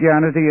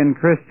Christianity and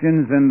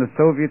Christians in the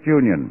Soviet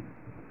Union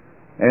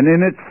and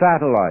in its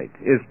satellite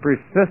is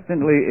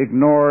persistently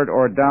ignored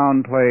or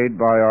downplayed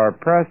by our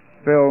press,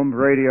 film,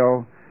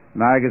 radio,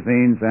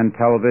 magazines, and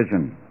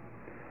television.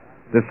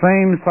 The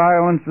same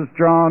silence is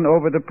drawn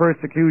over the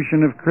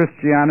persecution of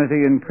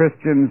Christianity and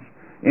Christians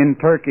in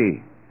Turkey,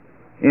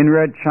 in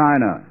Red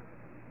China,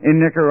 in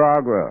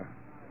Nicaragua,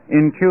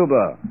 in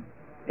Cuba,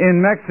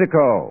 in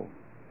Mexico,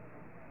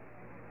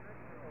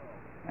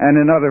 and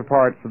in other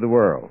parts of the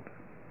world.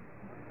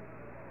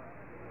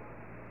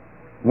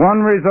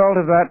 One result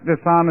of that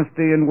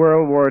dishonesty in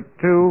World War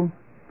II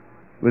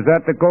was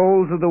that the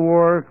goals of the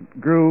war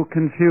grew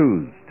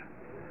confused.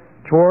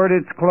 Toward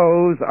its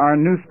close, our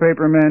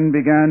newspapermen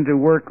began to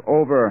work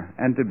over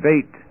and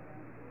debate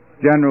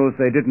generals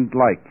they didn't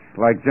like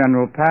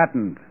General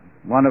Patton,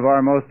 one of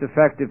our most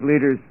effective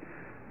leaders,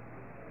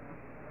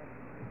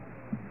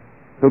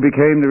 who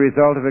became the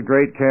result of a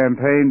great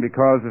campaign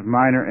because of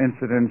minor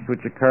incidents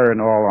which occur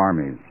in all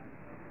armies.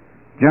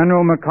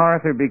 General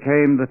MacArthur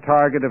became the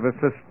target of a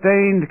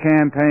sustained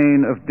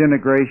campaign of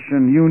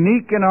denigration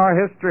unique in our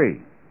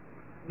history.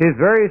 His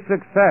very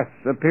success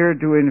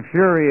appeared to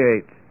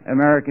infuriate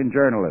American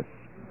journalists.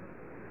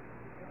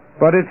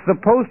 But it's the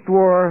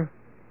post-war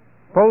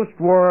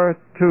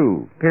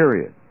II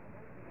period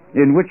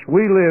in which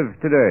we live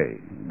today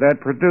that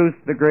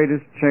produced the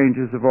greatest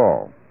changes of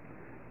all.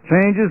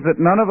 Changes that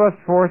none of us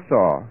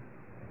foresaw,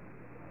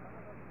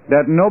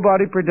 that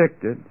nobody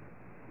predicted,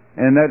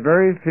 and that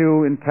very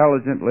few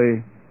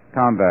intelligently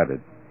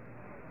combated.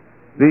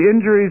 The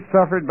injuries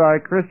suffered by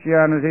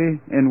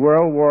Christianity in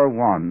World War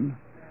I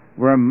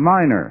were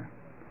minor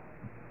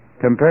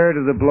compared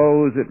to the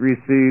blows it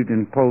received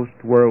in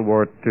post-World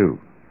War II.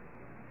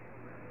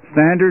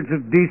 Standards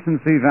of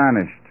decency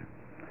vanished.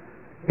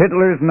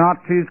 Hitler's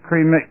Nazis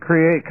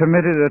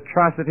committed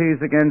atrocities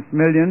against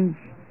millions,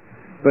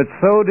 but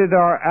so did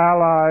our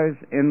allies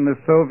in the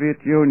Soviet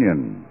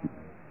Union.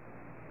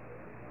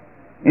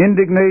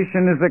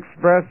 Indignation is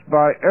expressed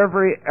by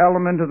every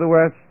element of the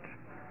West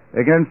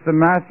against the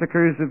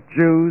massacres of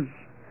Jews,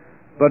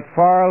 but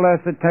far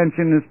less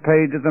attention is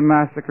paid to the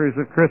massacres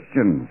of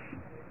Christians.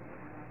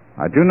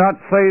 I do not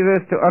say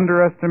this to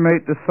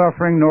underestimate the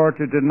suffering nor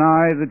to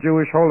deny the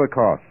Jewish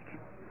Holocaust,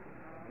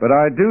 but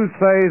I do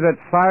say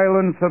that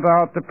silence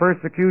about the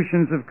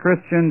persecutions of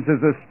Christians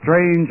is a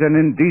strange and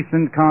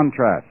indecent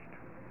contrast.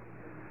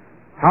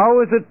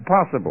 How is it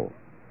possible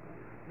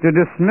to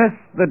dismiss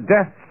the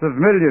deaths of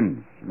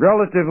millions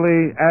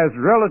as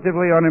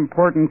relatively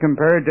unimportant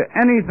compared to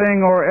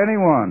anything or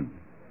anyone?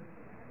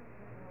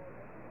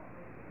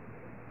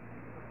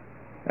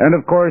 And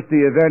of course,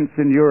 the events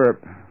in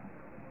Europe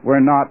were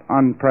not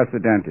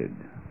unprecedented.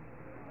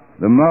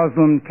 The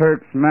Muslim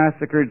Turks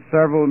massacred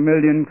several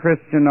million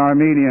Christian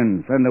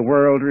Armenians, and the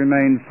world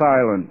remained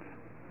silent.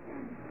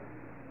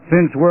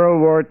 Since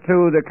World War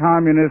II, the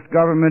communist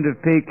government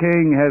of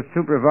Peking has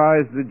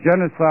supervised the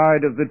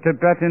genocide of the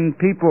Tibetan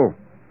people,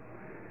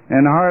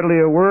 and hardly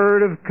a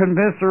word of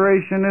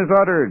commiseration is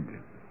uttered,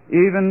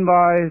 even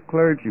by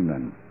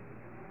clergymen.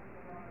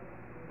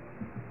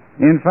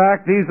 In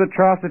fact, these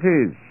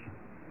atrocities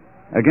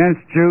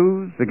against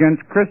Jews,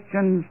 against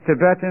Christians,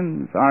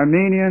 Tibetans,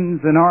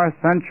 Armenians in our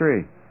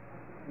century,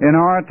 in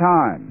our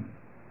time,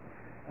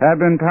 have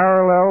been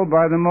paralleled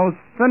by the most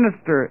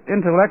sinister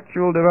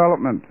intellectual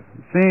development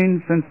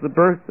seen since the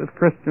birth of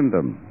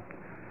Christendom.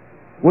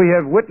 We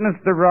have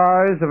witnessed the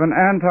rise of an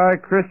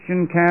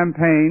anti-Christian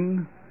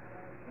campaign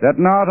that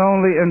not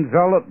only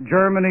enveloped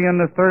Germany in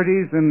the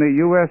 30s and the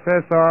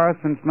USSR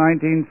since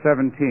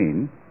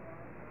 1917,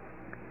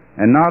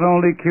 and not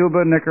only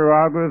Cuba,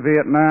 Nicaragua,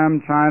 Vietnam,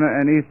 China,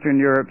 and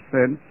Eastern Europe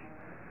since,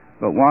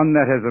 but one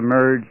that has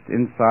emerged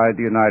inside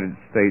the United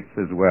States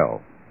as well.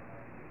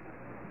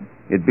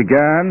 It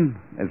began,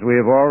 as we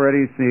have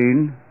already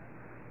seen,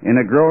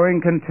 in a growing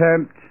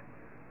contempt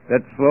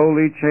that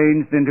slowly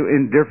changed into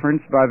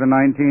indifference by the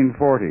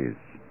 1940s.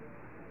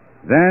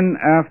 Then,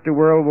 after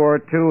World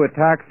War II,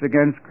 attacks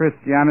against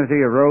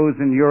Christianity arose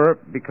in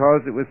Europe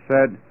because it was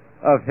said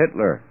of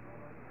Hitler.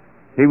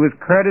 He was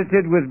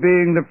credited with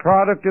being the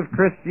product of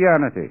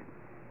Christianity.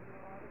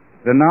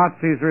 The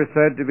Nazis were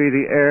said to be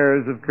the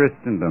heirs of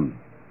Christendom.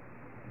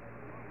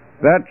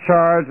 That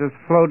charge has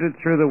floated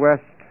through the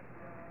West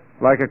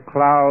like a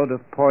cloud of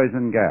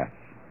poison gas.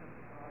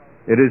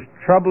 It is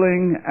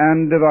troubling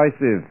and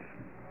divisive.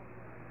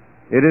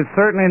 It is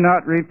certainly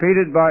not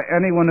repeated by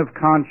anyone of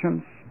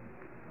conscience,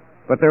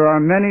 but there are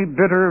many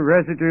bitter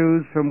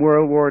residues from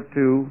World War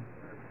II,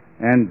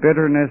 and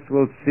bitterness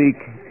will seek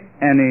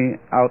any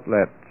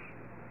outlet.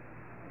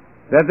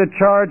 That the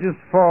charge is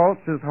false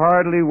is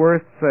hardly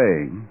worth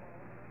saying,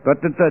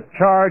 but that the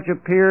charge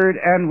appeared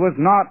and was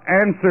not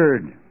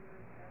answered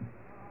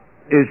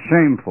is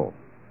shameful.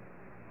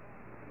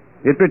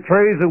 It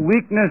betrays a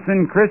weakness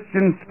in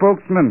Christian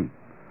spokesmen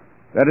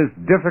that is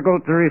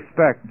difficult to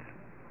respect.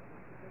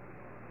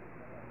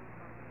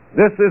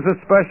 This is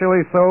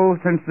especially so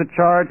since the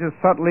charge has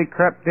subtly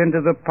crept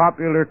into the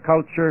popular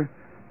culture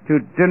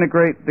to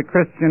denigrate the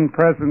Christian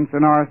presence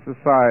in our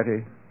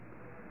society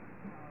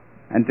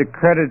and to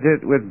credit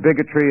it with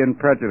bigotry and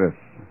prejudice.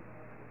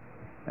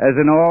 As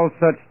in all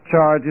such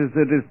charges,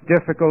 it is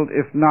difficult,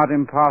 if not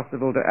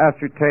impossible, to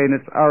ascertain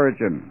its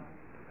origin,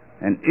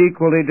 and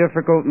equally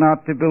difficult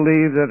not to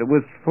believe that it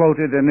was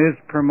floated and is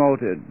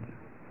promoted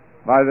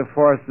by the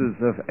forces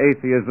of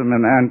atheism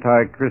and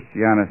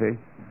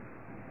anti-Christianity,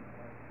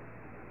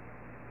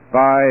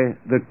 by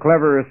the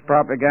cleverest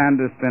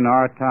propagandists in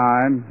our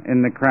time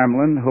in the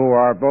Kremlin, who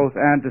are both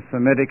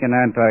anti-Semitic and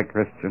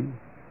anti-Christian.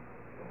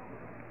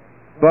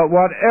 But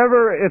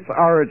whatever its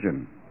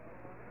origin,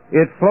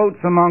 it floats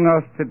among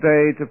us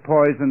today to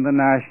poison the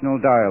national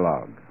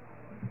dialogue.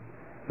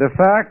 The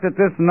fact that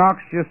this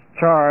noxious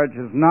charge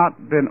has not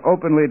been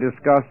openly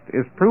discussed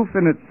is proof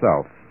in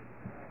itself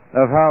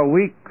of how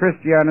weak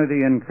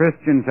Christianity and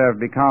Christians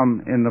have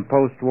become in the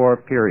post-war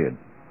period.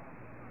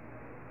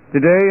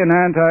 Today, an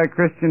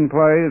anti-Christian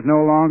play is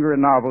no longer a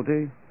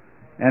novelty.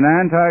 An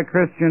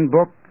anti-Christian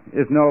book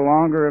is no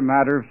longer a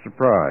matter of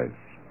surprise.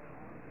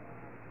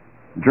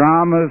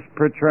 Dramas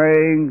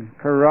portraying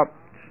corrupt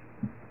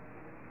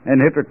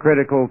and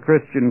hypocritical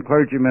Christian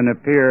clergymen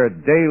appear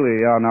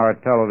daily on our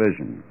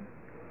television.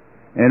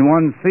 And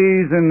one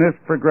sees in this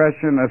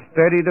progression a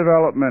steady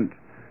development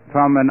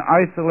from an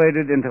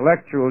isolated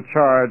intellectual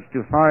charge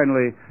to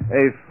finally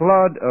a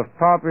flood of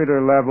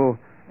popular level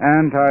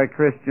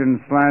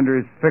anti-Christian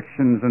slanderous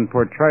fictions and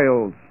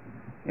portrayals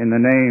in the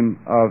name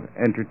of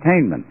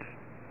entertainment.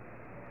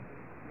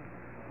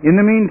 In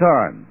the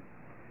meantime,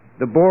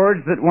 The boards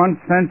that once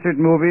censored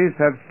movies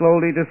have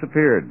slowly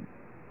disappeared.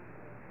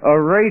 A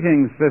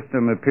rating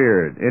system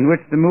appeared in which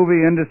the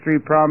movie industry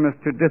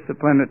promised to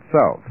discipline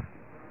itself.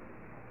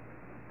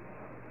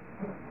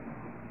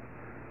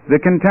 The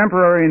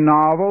contemporary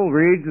novel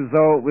reads as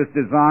though it was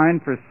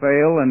designed for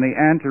sale in the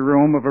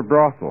anteroom of a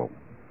brothel.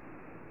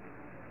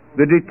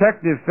 The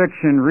detective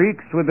fiction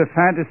reeks with the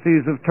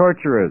fantasies of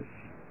torturers.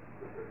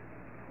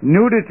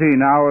 Nudity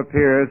now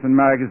appears in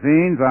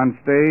magazines, on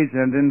stage,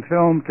 and in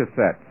film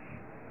cassettes.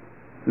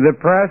 The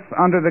press,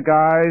 under the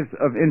guise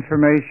of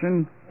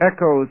information,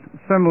 echoes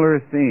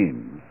similar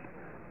themes.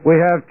 We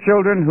have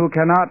children who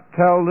cannot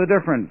tell the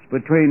difference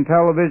between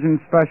television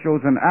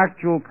specials and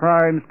actual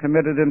crimes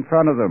committed in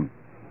front of them.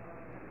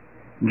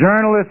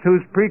 Journalists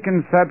whose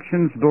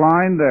preconceptions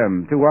blind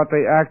them to what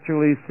they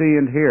actually see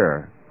and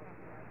hear.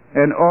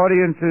 And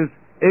audiences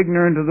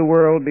ignorant of the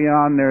world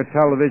beyond their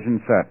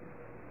television set.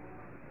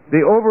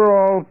 The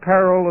overall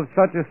peril of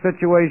such a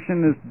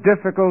situation is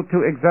difficult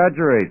to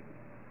exaggerate.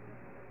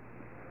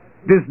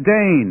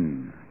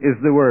 Disdain is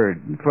the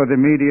word for the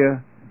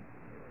media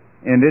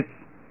in its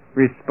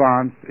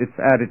response, its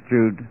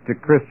attitude to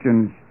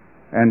Christians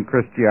and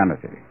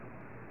Christianity.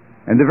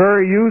 And the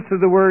very use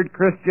of the word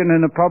Christian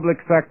in the public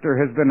sector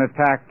has been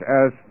attacked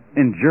as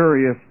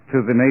injurious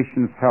to the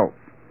nation's health.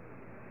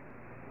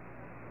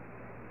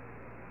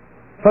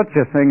 Such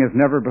a thing has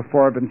never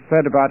before been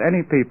said about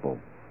any people.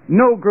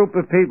 No group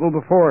of people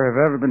before have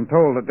ever been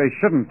told that they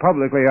shouldn't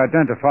publicly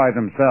identify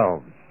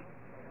themselves,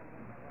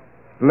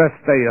 lest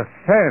they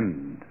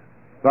offend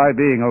by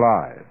being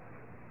alive.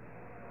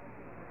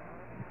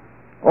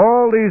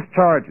 All these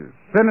charges,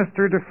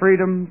 sinister to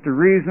freedom, to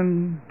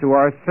reason, to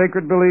our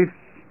sacred beliefs,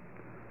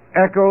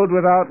 echoed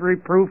without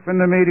reproof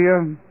in the media,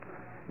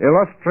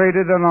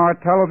 illustrated on our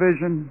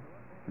television,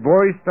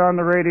 voiced on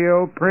the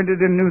radio,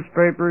 printed in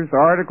newspapers,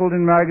 articled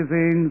in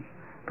magazines,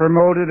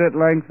 promoted at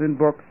length in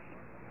books,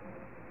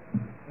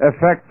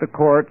 affect the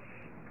courts.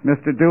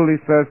 Mr. Dooley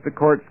says the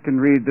courts can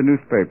read the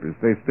newspapers.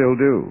 They still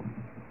do.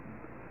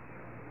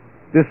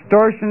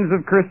 Distortions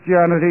of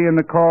Christianity in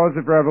the cause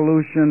of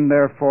revolution,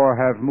 therefore,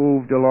 have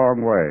moved a long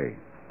way.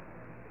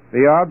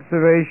 The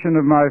observation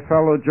of my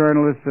fellow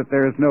journalists that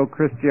there is no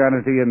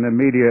Christianity in the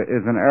media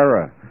is an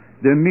error.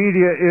 The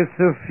media is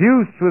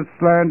suffused with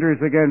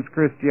slanders against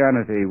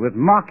Christianity, with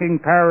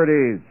mocking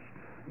parodies,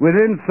 with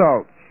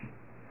insults.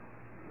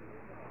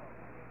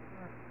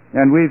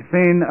 And we've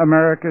seen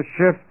America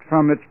shift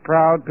from its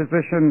proud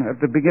position at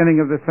the beginning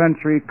of the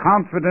century,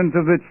 confident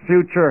of its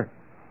future,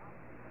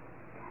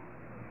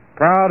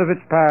 proud of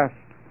its past,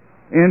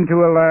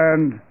 into a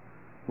land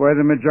where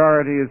the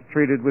majority is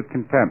treated with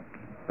contempt.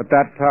 At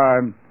that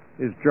time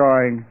is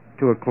drawing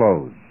to a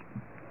close.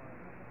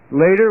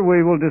 Later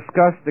we will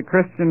discuss the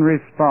Christian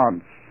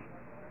response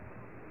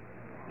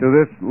to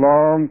this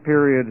long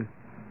period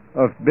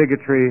of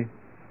bigotry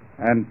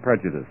and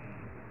prejudice.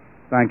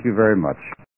 Thank you very much.